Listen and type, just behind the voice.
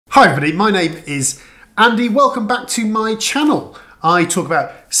Hi everybody, my name is Andy. Welcome back to my channel. I talk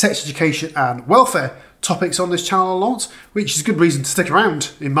about sex education and welfare topics on this channel a lot, which is a good reason to stick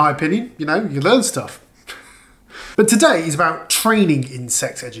around, in my opinion. You know, you learn stuff. But today is about training in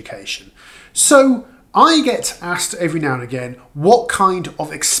sex education. So I get asked every now and again what kind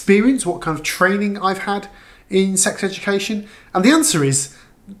of experience, what kind of training I've had in sex education. And the answer is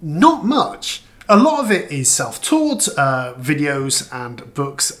not much. A lot of it is self-taught, videos and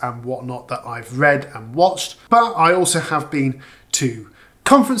books and whatnot that I've read and watched. But I also have been to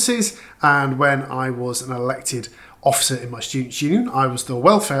conferences, and when I was an elected officer in my students' union, I was the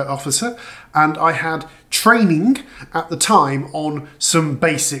welfare officer, and I had training at the time on some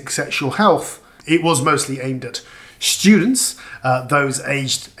basic sexual health. It was mostly aimed at students, those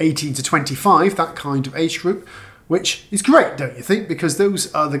aged 18 to 25, that kind of age group, which is great, don't you think? Because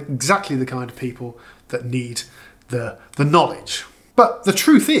those are exactly the kind of people that need the knowledge. But the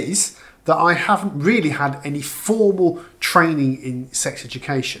truth is that I haven't really had any formal training in sex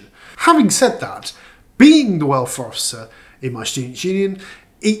education. Having said that, being the welfare officer in my students' union,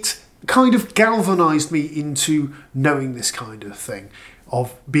 it kind of galvanised me into knowing this kind of thing,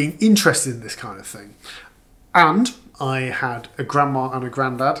 of being interested in this kind of thing. And I had a grandma and a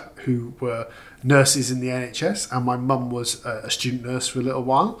granddad who were nurses in the NHS, and my mum was a student nurse for a little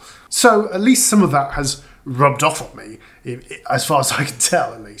while. So at least some of that has rubbed off on me, as far as I can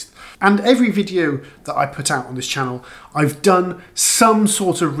tell at least. And every video that I put out on this channel, I've done some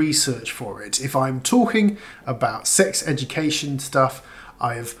sort of research for it. If I'm talking about sex education stuff,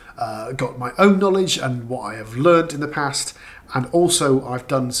 I've got my own knowledge and what I have learned in the past, and also I've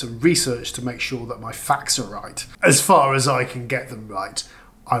done some research to make sure that my facts are right, as far as I can get them right.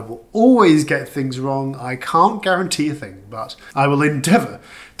 I will always get things wrong. I can't guarantee a thing, but I will endeavour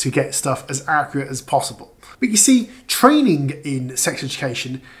to get stuff as accurate as possible. But you see, training in sex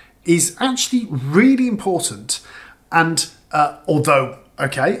education is actually really important, and although,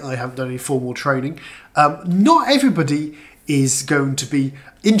 okay, I haven't done any formal training, not everybody is going to be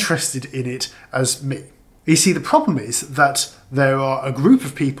interested in it as me. You see, the problem is that there are a group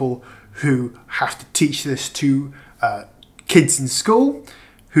of people who have to teach this to kids in school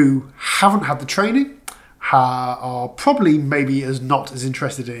who haven't had the training, are probably maybe not as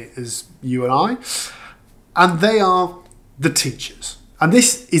interested in it as you and I, and they are the teachers. And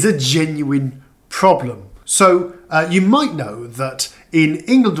this is a genuine problem. So you might know that in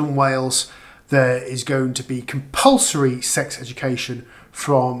England and Wales there is going to be compulsory sex education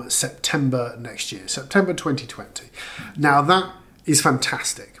from September next year, September 2020. Now that is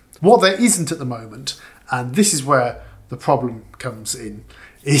fantastic. What there isn't at the moment, and this is where the problem comes in,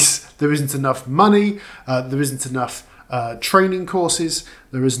 is there isn't enough money, there isn't enough training courses,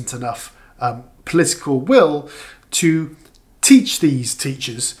 there isn't enough political will to teach these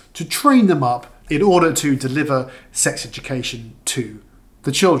teachers, to train them up in order to deliver sex education to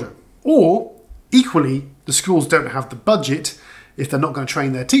the children. Or, equally, the schools don't have the budget, if they're not going to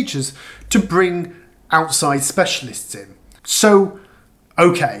train their teachers, to bring outside specialists in. So,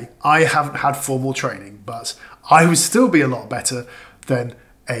 okay, I haven't had formal training, but I would still be a lot better than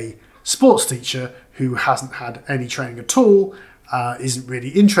a sports teacher who hasn't had any training at all, isn't really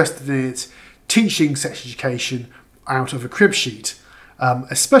interested in it, teaching sex education out of a crib sheet,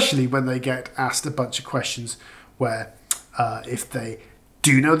 especially when they get asked a bunch of questions where if they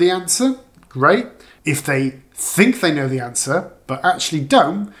do know the answer, great. If they think they know the answer but actually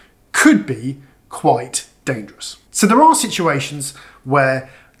don't, could be quite dangerous. So there are situations where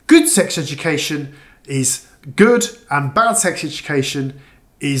good sex education is good and bad sex education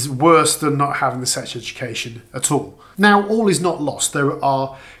is worse than not having the sex education at all. Now, all is not lost. There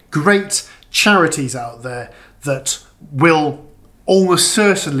are great charities out there that will almost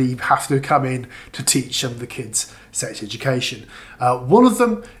certainly have to come in to teach some of the kids sex education. One of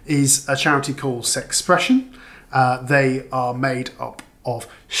them is a charity called Sexpression. They are made up of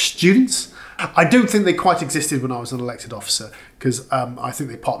students. I don't think they quite existed when I was an elected officer, because I think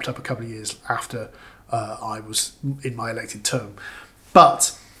they popped up a couple of years after I was in my elected term.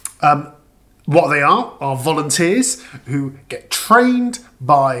 But what they are volunteers who get trained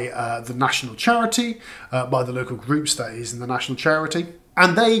by the national charity, by the local groups that is in the national charity,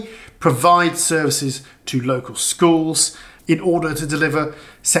 and they provide services to local schools in order to deliver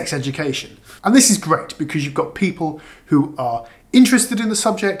sex education. And this is great because you've got people who are interested in the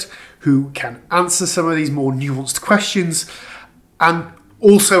subject, who can answer some of these more nuanced questions, and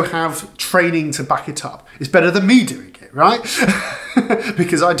also have training to back it up. It's better than me doing it, right?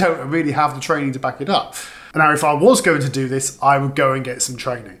 Because I don't really have the training to back it up. Now, if I was going to do this, I would go and get some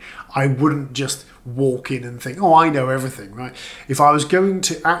training. I wouldn't just walk in and think, oh, I know everything, right? If I was going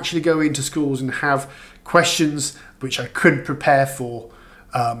to actually go into schools and have questions which I couldn't prepare for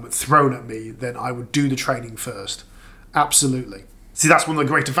thrown at me, then I would do the training first. Absolutely. See, that's one of the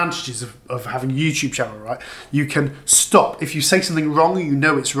great advantages of having a YouTube channel, right? You can stop. If you say something wrong, you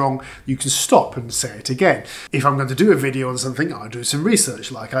know it's wrong, you can stop and say it again. If I'm going to do a video on something, I'll do some research,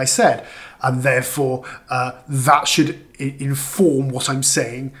 like I said, and therefore that should inform what I'm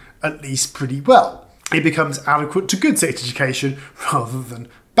saying at least pretty well. It becomes adequate to good sex education rather than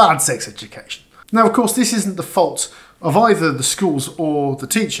bad sex education. Now, of course, this isn't the fault of either the schools or the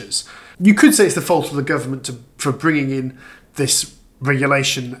teachers. You could say it's the fault of the government for bringing in this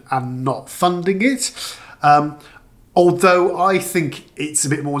regulation and not funding it, although I think it's a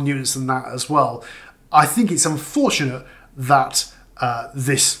bit more nuanced than that as well. I think it's unfortunate that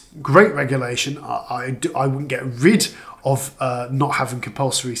this great regulation, I wouldn't get rid of not having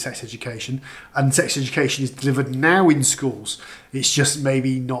compulsory sex education, and sex education is delivered now in schools. It's just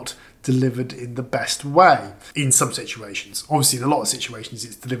maybe not delivered in the best way in some situations. Obviously, in a lot of situations,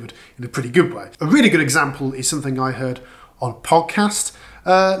 it's delivered in a pretty good way. A really good example is something I heard on a podcast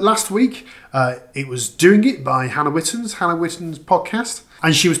last week. It was Doing It by Hannah Witton's podcast.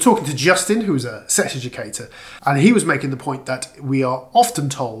 And she was talking to Justin, who's a sex educator. And he was making the point that we are often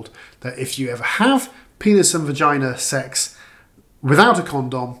told that if you ever have penis and vagina sex without a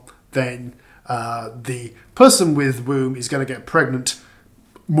condom, then the person with womb is going to get pregnant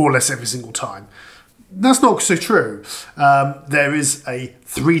more or less every single time. That's not so true. There is a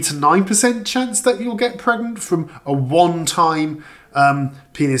 3 to 9% chance that you'll get pregnant from a one-time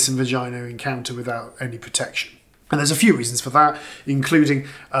penis and vagina encounter without any protection. And there's a few reasons for that, including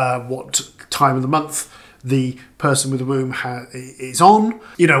what time of the month the person with the womb is on,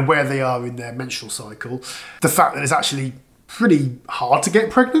 where they are in their menstrual cycle, the fact that it's actually pretty hard to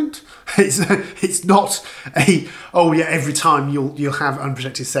get pregnant. It's not every time you'll have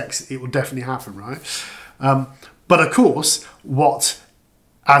unprotected sex, it will definitely happen, right? But of course, what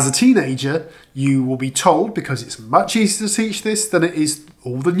as a teenager you will be told, because it's much easier to teach this than it is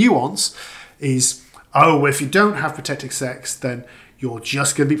all the nuance, is if you don't have protected sex, then you're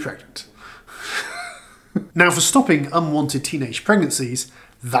just going to be pregnant. Now, for stopping unwanted teenage pregnancies,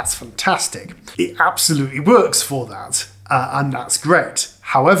 that's fantastic. It absolutely works for that. And that's great.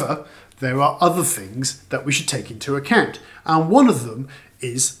 However, there are other things that we should take into account. And one of them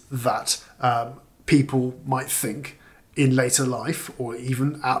is that people might think in later life, or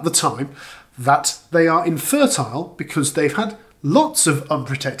even at the time, that they are infertile because they've had lots of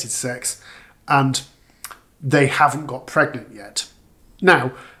unprotected sex and they haven't got pregnant yet.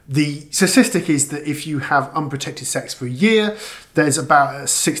 Now, the statistic is that if you have unprotected sex for a year, there's about a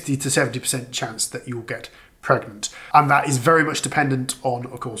 60 to 70% chance that you'll get pregnant. And that is very much dependent on,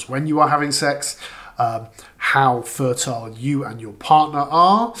 of course, when you are having sex, how fertile you and your partner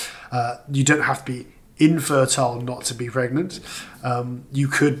are. You don't have to be infertile not to be pregnant. You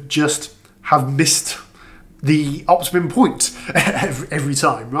could just have missed the optimum point every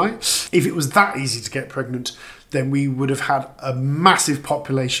time, right? If it was that easy to get pregnant, then we would have had a massive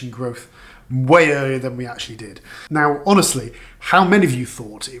population growth way earlier than we actually did. Now, honestly, how many of you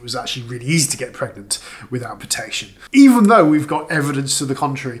thought it was actually really easy to get pregnant without protection? Even though we've got evidence to the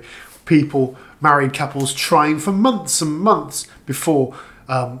contrary, married couples trying for months and months before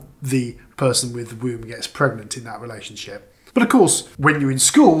the person with the womb gets pregnant in that relationship. But of course, when you're in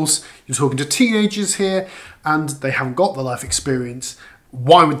schools, you're talking to teenagers here and they haven't got the life experience.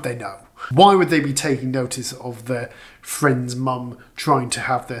 Why would they know? Why would they be taking notice of their friend's mum trying to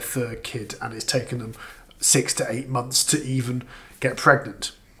have their third kid and it's taken them 6 to 8 months to even get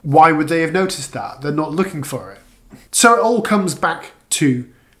pregnant? Why would they have noticed that? They're not looking for it. So it all comes back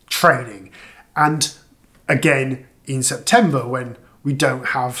to training. And again, in September, when we don't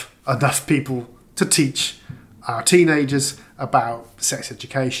have enough people to teach our teenagers about sex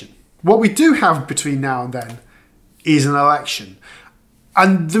education. What we do have between now and then is an election.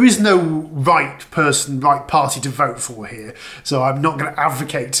 And there is no right person, right party to vote for here. So I'm not going to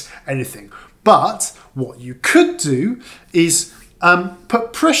advocate anything. But what you could do is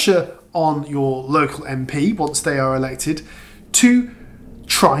put pressure on your local MP once they are elected to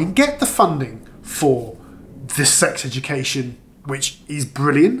try and get the funding for this sex education, which is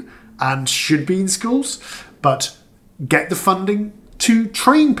brilliant and should be in schools, but get the funding to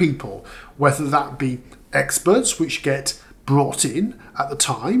train people, whether that be experts which get brought in at the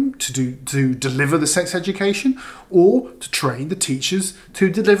time to deliver the sex education, or to train the teachers to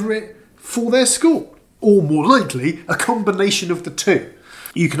deliver it for their school, or more likely a combination of the two.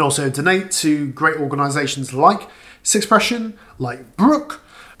 You can also donate to great organisations like Sexpression, like Brooke.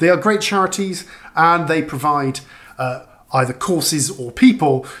 They are great charities and they provide either courses or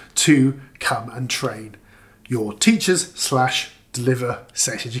people to come and train your teachers / deliver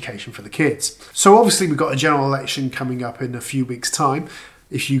sex education for the kids. So obviously we've got a general election coming up in a few weeks' time.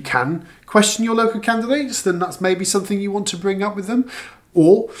 If you can question your local candidates, then that's maybe something you want to bring up with them.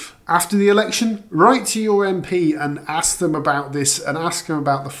 Or after the election, write to your MP and ask them about this and ask them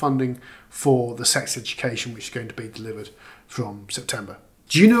about the funding for the sex education which is going to be delivered from September.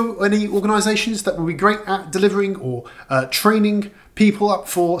 Do you know any organisations that will be great at delivering or training people up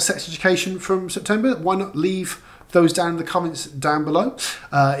for sex education from September? Why not leave those down in the comments down below.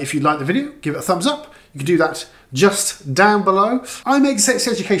 If you like the video, give it a thumbs up. You can do that just down below. I make sex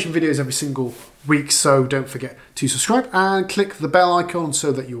education videos every single week, so don't forget to subscribe and click the bell icon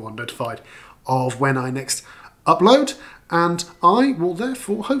so that you are notified of when I next upload. And I will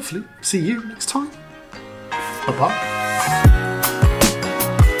therefore hopefully see you next time. Bye-bye.